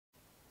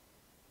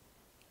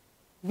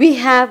We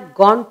have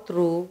gone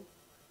through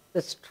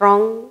the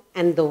strong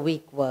and the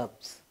weak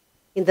verbs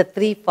in the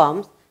three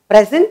forms: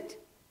 present,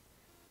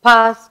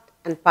 past,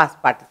 and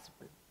past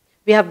participle.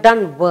 We have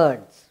done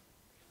words.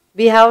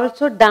 We have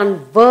also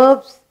done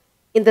verbs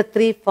in the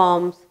three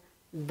forms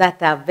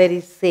that are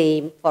very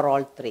same for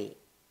all three.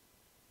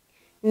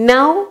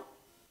 Now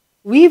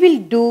we will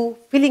do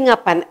filling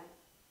up and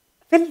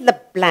fill the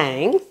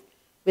blanks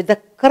with the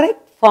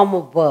correct form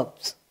of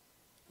verbs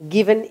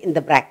given in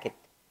the bracket.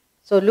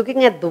 So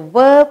looking at the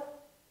verb,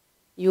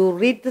 you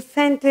read the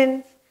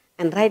sentence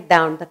and write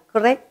down the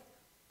correct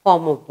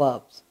form of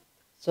verbs.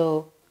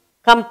 So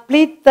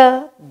complete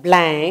the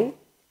blank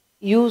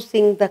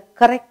using the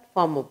correct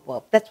form of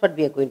verb. That's what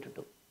we are going to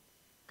do.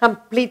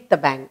 Complete the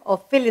blank or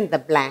fill in the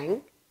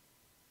blank.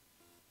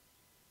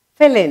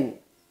 Fill in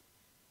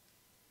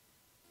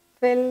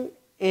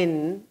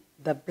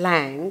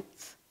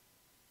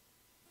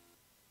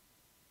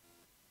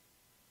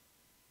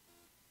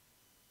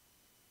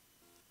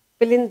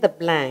the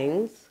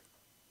blanks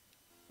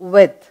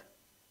with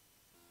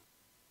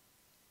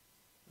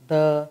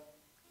the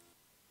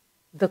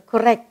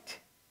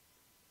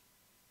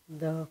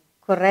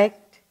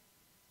correct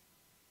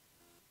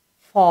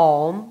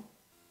form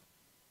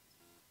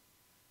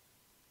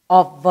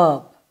of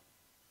verb.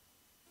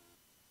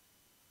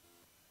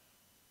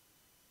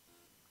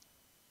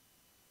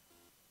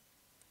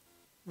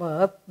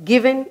 Verb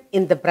given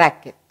in the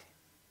bracket.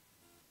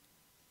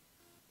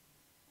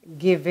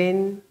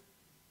 Given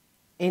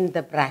in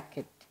the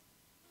bracket.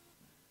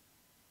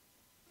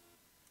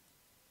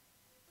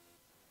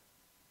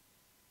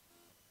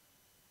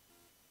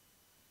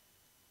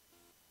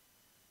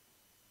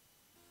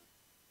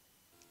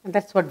 And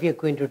that's what we are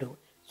going to do.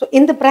 So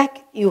in the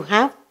bracket, you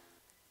have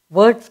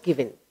words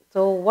given.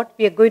 So what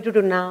we are going to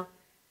do now,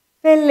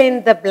 fill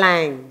in the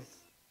blanks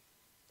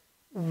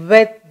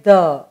with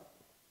the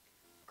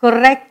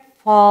correct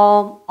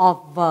form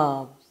of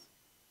verbs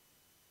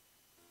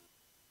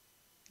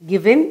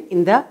given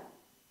in the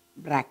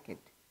bracket.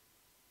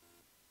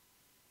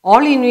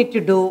 All you need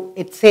to do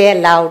is say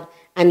aloud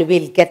and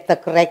we'll get the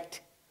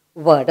correct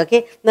word.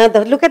 Okay. Now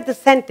look at the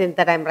sentence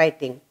that I'm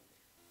writing.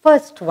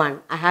 First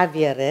one I have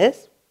here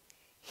is,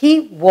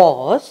 he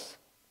was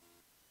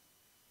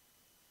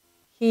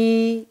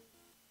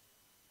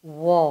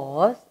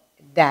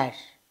dash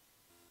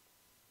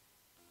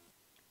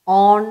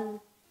on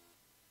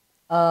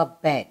a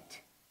bed.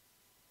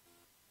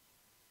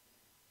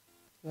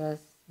 Was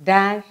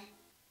dash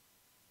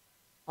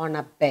on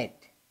a bed.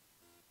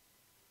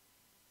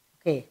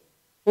 Okay.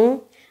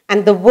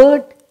 And the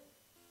word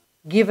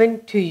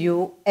given to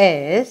you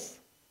is,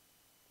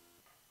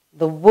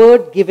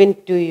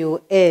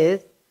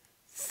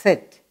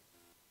 sit.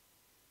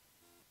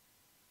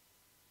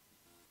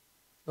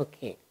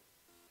 Okay.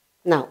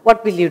 Now,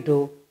 what will you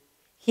do?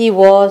 He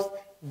was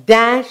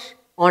dash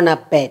on a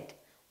bed.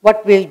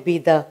 What will be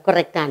the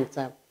correct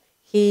answer?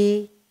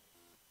 He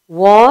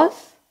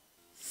was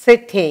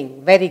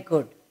sitting. Very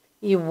good.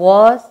 He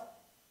was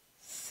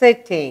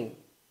sitting.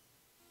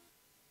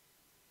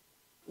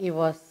 He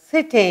was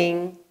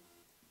sitting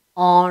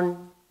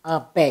on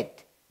a bed.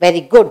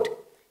 Very good.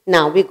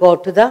 Now we go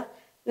to the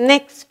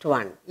next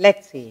one.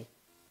 Let's see.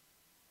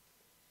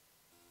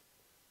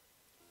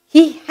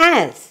 He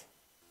has.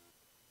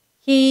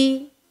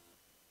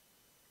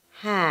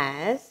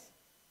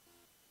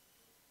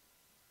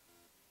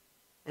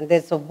 And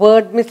there's a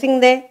word missing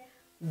there.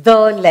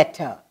 The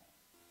letter.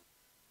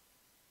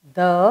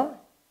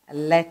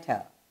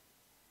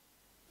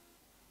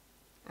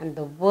 And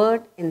the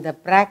word in the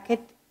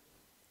bracket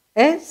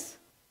is,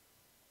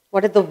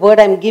 what is the word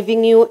I'm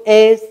giving you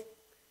is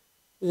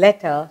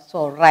letter,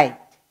 so write.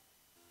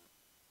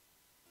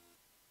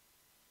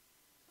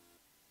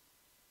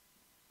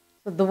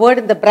 So the word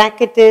in the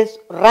bracket is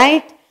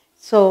write.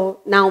 So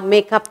now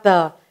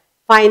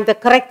find the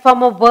correct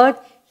form of word.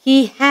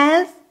 He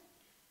has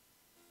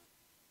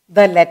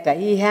the letter.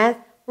 He has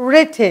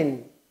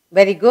written.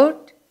 Very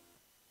good.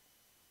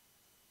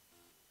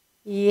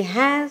 He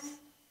has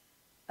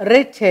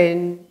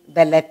written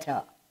the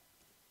letter.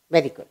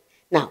 Very good.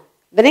 Now,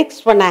 the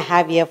next one I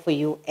have here for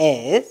you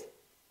is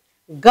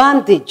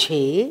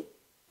Gandhiji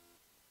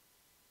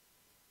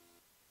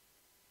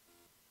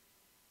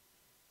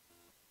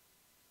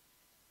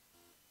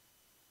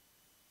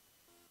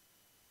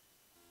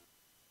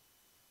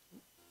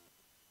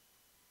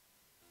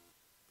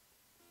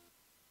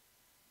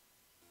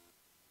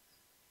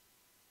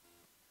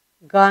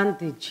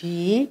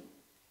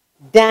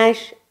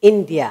dash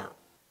India.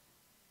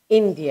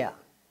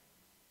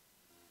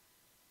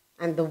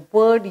 And the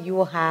word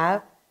you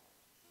have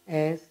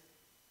is,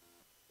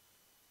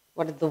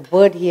 what is the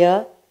word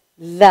here?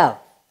 Love.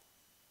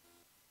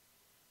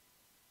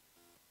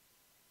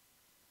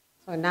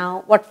 So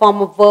now, what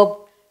form of verb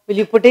will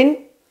you put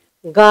in?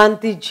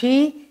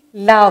 Gandhiji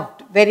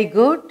loved. Very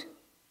good.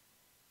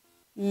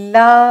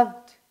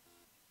 Loved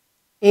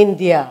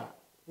India.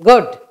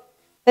 Good.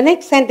 The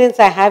next sentence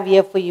I have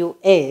here for you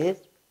is,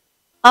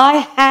 I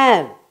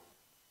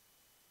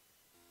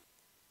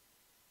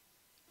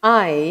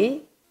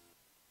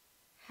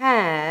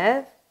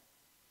have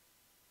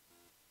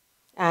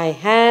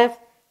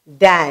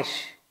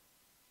dash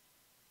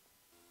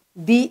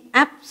the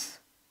ups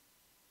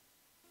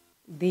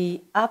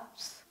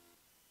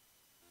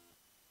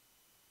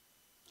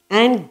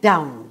and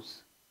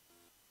downs.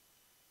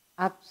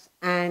 Ups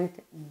and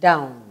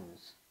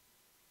downs.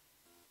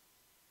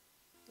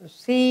 You've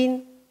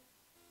seen,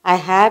 I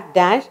have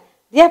dash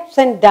the ups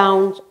and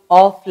downs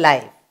of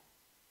life.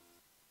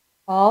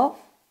 Of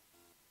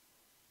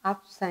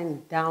ups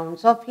and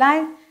downs of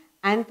life,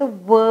 and the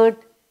word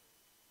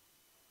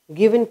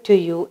given to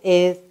you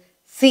is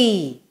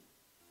see.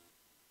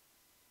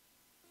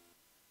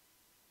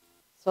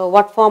 So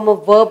what form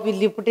of verb will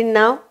you put in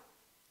now?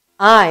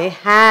 I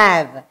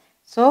have.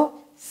 So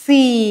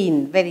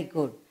seen. Very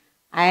good.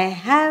 I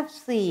have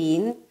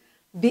seen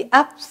the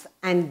ups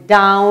and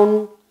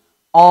downs.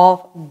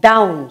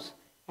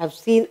 I've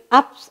seen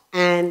ups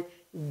and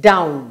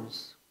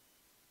downs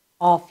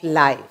of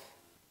life.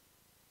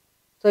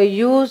 So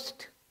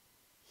used,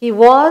 he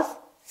was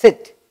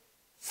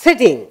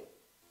sitting.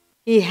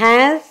 He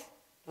has,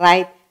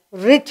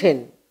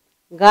 written.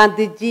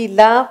 Gandhiji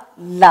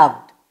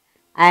loved.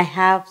 I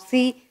have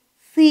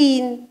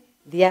seen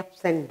the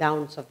ups and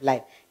downs of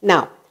life.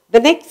 Now, the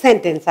next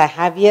sentence I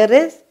have here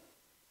is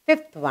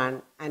fifth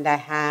one, and I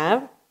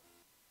have.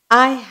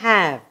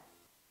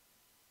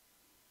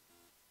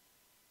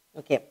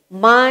 Okay,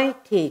 my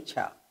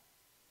teacher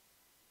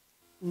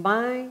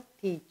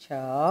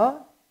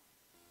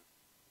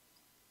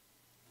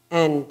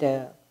and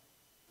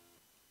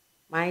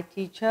my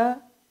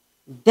teacher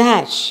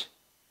dash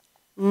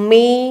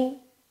me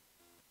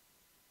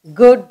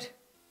good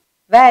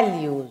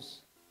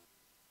values.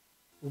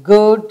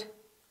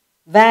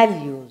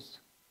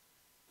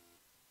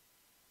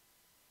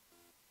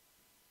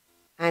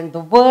 And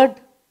the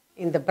word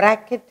in the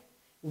bracket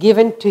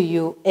given to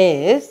you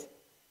is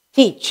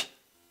teach.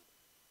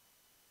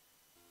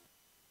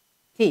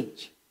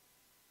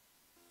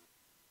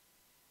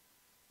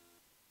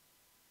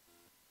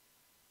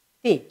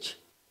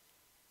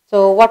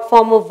 So what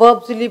form of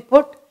verbs will you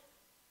put?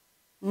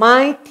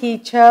 My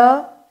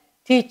teacher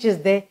teaches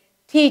the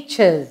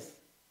teachers.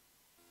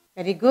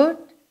 Very good.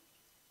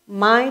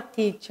 My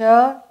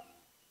teacher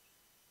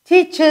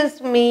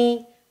teaches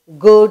me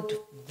good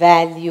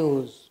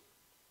values.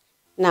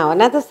 Now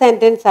another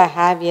sentence I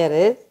have here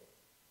is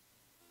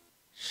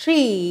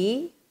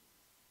she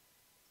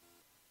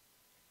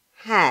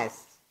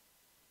has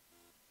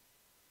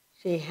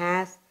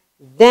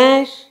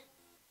dash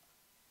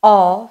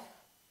of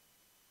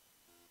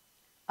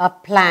a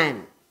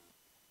plan.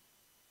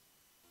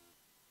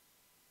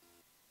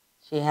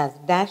 She has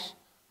dash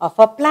of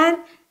a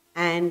plan,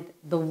 and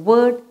the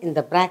word in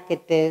the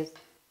bracket is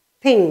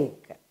think.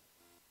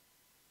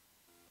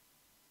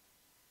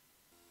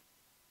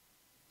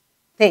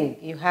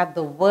 You have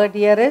the word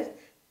here is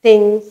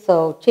think.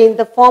 So change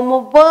the form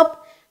of verb,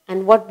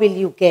 and what will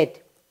you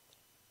get?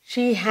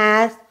 She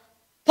has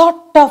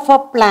thought of a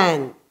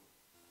plan.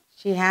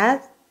 She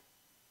has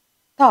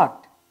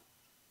thought.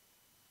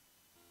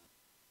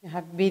 You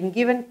have been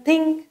given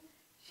think.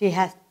 She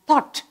has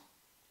thought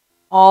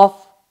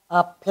of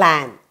a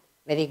plan.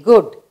 Very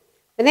good.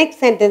 The next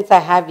sentence I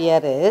have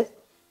here is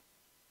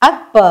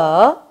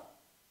Akbar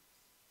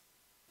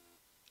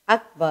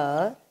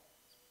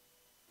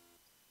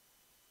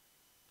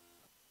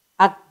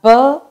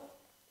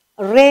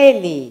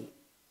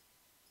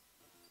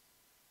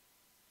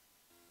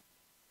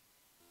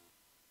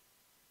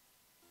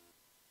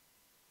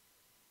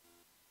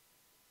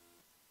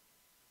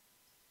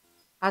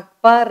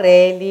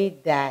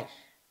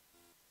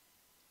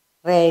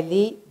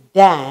really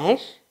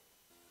dash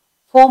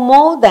for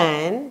more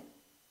than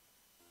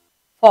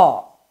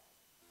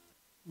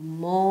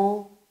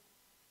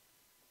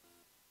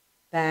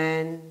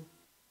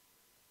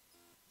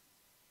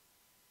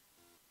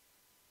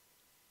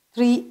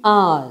 3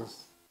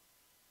 hours.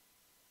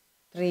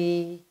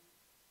 3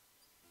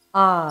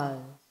 hours.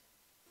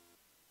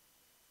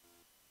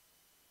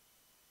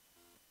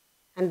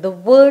 And the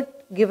word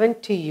given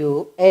to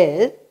you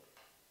is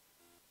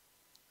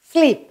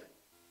sleep.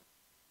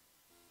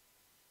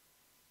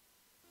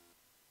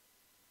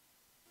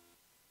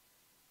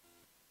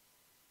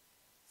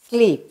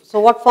 So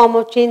what form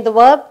of change the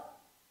verb?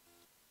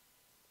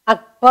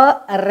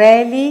 Akbar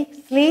rarely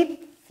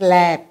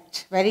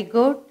slept. Very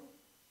good.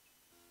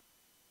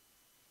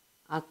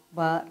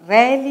 Akbar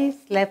rarely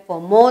slept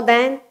for more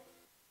than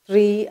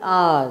 3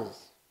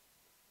 hours.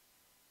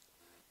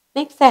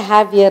 Next I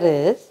have here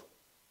is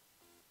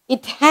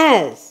it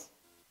has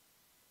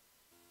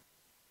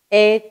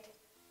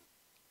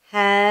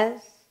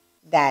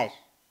dash.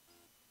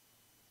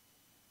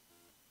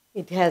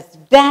 It has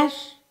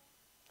dash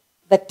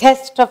the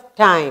test of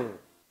time.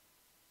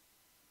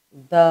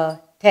 The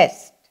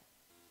test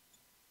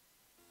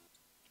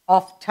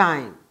of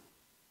time.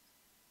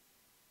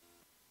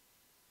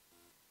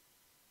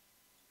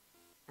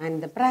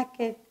 And the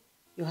bracket,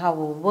 you have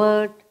a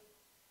word.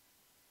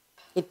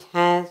 It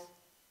has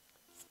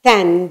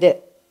stand.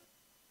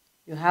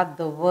 You have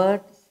the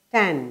word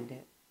stand.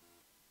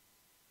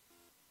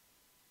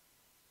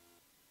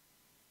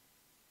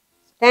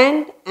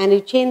 and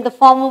you change the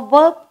form of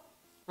verb,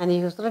 and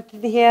you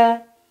written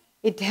here,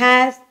 it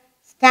has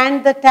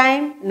stand the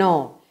time?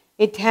 No.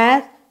 It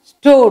has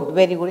stood.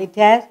 Very good. It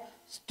has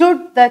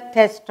stood the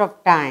test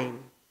of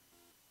time.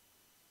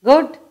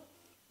 Good.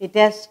 It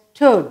has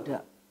stood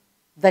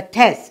the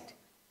test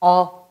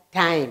of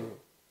time.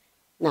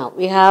 Now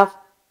we have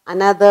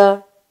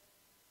another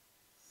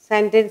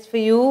sentence for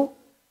you.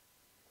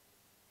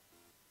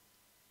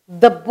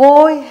 The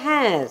boy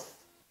has.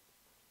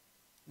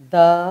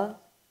 The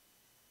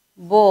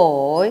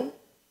boy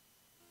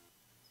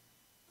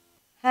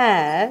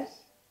has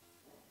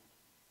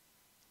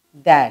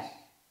dash.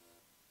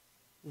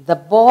 The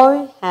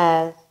boy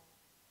has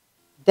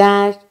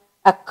dashed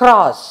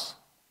across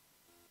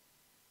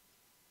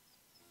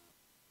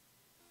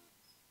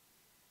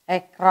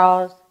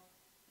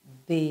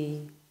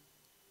the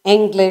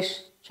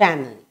English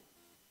Channel.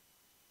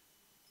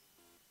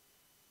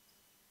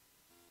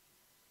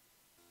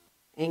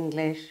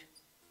 English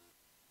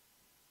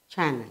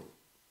Channel.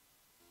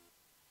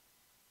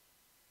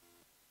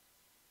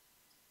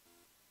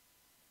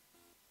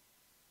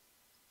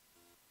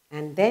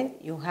 And then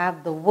you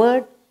have the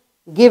word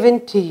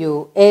given to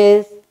you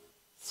is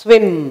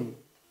swim.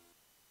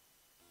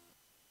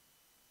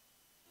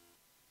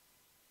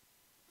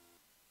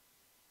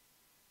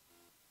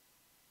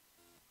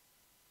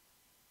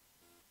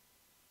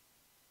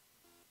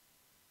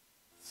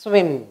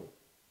 Swim.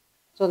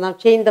 So now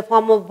change the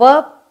form of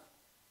verb.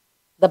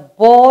 The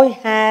boy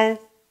has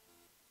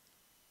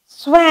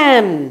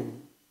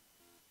swam.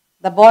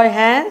 The boy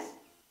has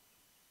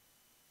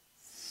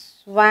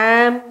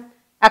swam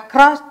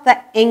across the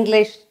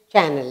English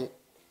Channel.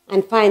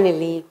 And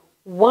finally,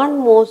 one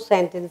more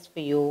sentence for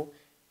you.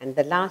 And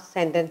the last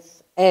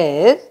sentence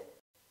is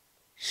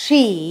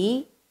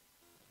she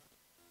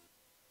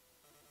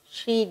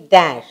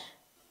dash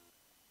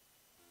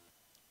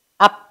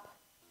up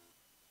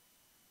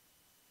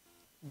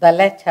the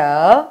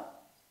letter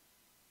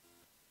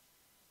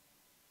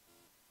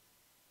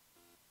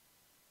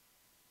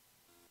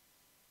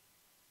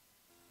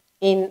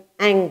in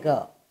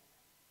anger.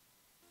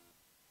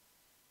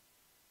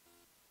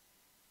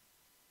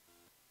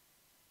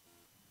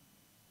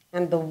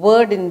 And the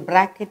word in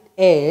bracket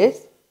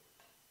is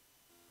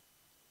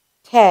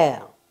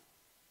tear.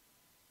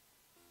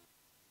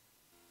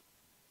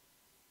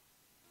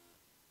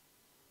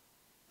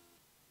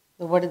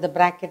 The word in the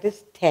bracket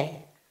is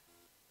tear.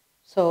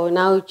 So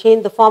now you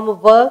change the form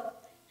of verb.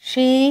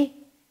 She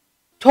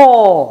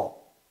tore.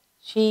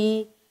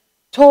 She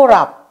tore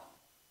up.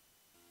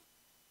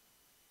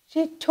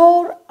 She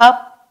tore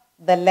up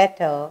the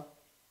letter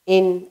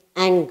in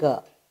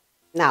anger.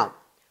 Now,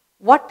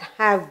 what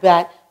have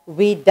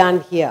we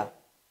done here?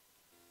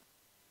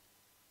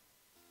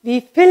 We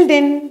filled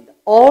in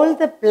all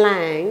the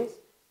blanks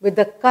with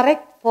the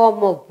correct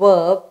form of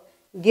verb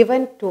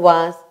given to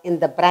us in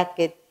the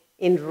bracket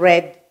in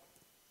red.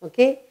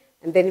 Okay?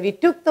 And then we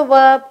took the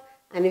verb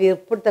and we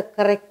put the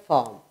correct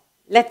form.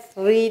 Let's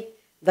read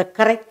the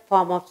correct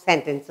form of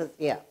sentences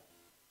here.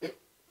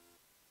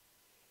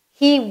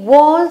 He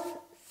was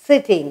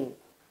sitting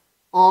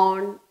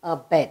on a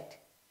bed.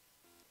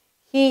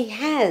 He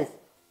has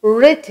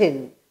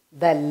written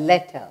the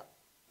letter.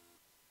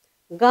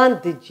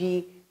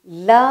 Gandhiji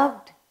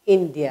loved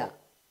India.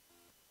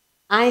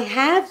 I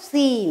have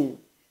seen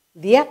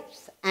the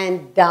ups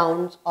and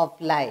downs of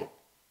life.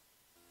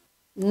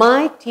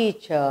 My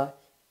teacher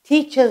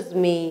teaches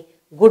me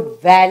good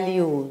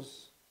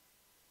values.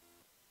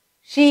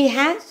 She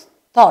has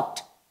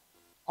thought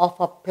of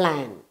a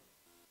plan.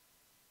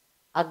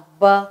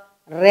 Akbar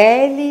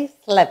rarely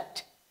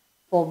slept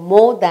for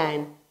more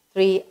than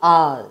 3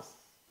 hours.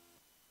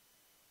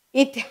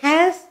 It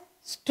has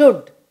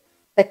stood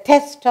the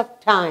test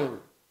of time.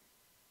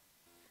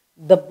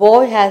 The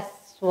boy has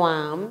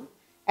swam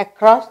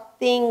across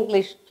the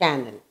English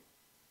Channel.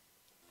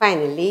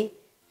 Finally,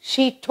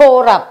 she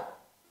tore up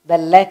the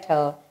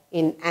letter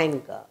in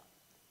anger.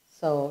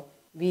 So,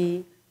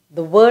 the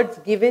words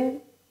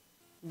given,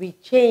 we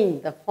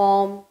change the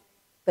form,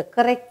 the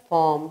correct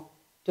form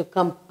to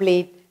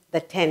complete the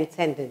 10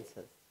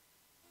 sentences.